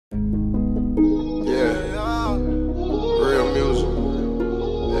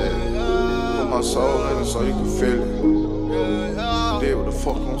my soul in it so you can feel it. Did what the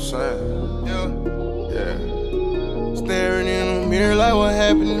fuck I'm saying. Yeah. Staring in the mirror like what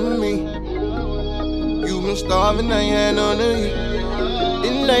happened to me. You been starving, I ain't had none to eat.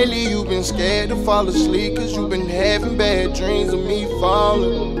 And lately you been scared to fall asleep, cause you been having bad dreams of me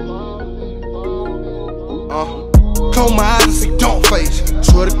falling. Close my eyes and see dumb face.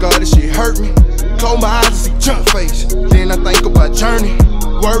 Swear to God, this shit hurt me. Close my eyes and see junk face. Then I think about journey.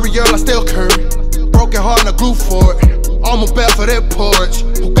 Warrior, I still curry. Broken heart and I grew for it. I'm a bad for that porch.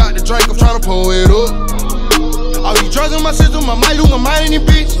 Who got the drink? I'm tryna pull it up. All these drugs in my system, I might lose my mind in this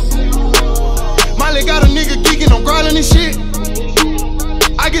bitch. Miley got a nigga geeking, I'm grinding this shit.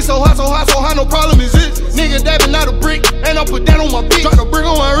 I get so hot, no problem is it. Nigga dabbing out a brick, and I put that on my bitch. Drop a brick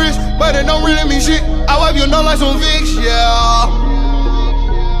on my wrist, but it don't really mean shit. I wipe your nose like some Vicks, yeah.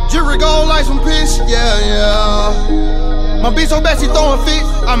 Jewelry gold like some piss, yeah. My bitch so bad she throwing fits.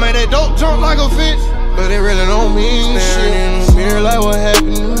 I made that dope jump like a fence, but it really don't mean shit. In the mirror like what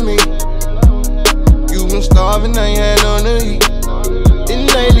happened to me. You been starving, I ain't had none to eat. And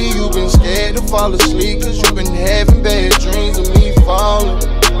lately you been scared to fall asleep, cause you been having bad dreams of me falling.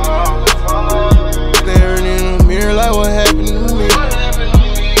 Staring in the mirror like what happened to me.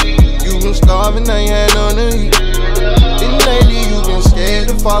 You been starving, I ain't had none to eat. And lately you been scared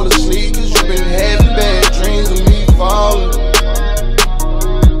to fall asleep, cause you been having bad dreams of me falling.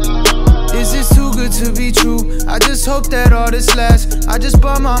 Is this too good to be true? I just hope that all this lasts. I just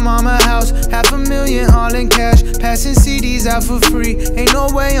bought my mama a house, $500,000 all in cash. Passing CDs out for free, ain't no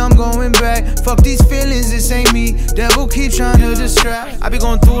way I'm going back. Fuck these feelings, this ain't me. Devil keep trying to distract. I be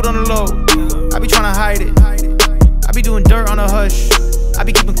going through it on the low, I be trying to hide it. I be doing dirt on a hush, I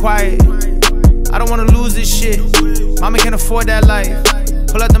be keeping quiet. I don't wanna lose this shit, mama can't afford that life.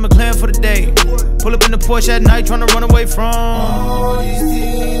 Pull out the McLaren for the day, pull up in the Porsche at night, trying to run away from all these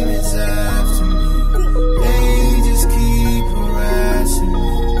demons after me. They just keep harassing me.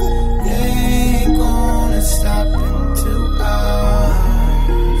 They ain't gonna stop until I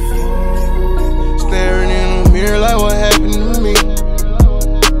fall. Staring in the mirror like what happened to me.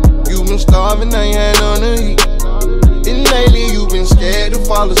 You been starving, I ain't had none to eat. And lately you been scared to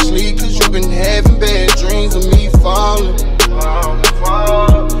fall asleep, cause you been having bad dreams of me falling.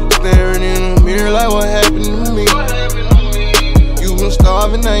 Staring in the mirror like what happened to me. You been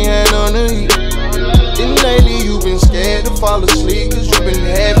starving, I ain't had none to eat. And lately you been scared to fall asleep.